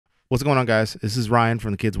What's going on, guys? This is Ryan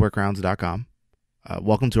from thekidswearcrowns.com.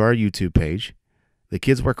 Welcome to our YouTube page. The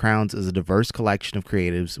Kids Wear Crowns is a diverse collection of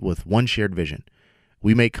creatives with one shared vision.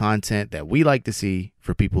 We make content that we like to see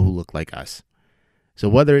for people who look like us. So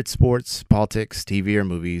whether it's sports, politics, TV, or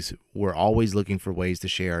movies, we're always looking for ways to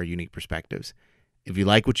share our unique perspectives. If you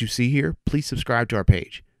like what you see here, please subscribe to our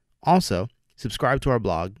page. Also, subscribe to our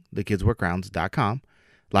blog, thekidswearcrowns.com,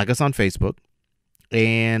 like us on Facebook,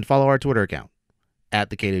 and follow our Twitter account,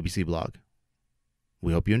 @the KWC blog.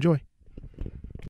 We hope you enjoy.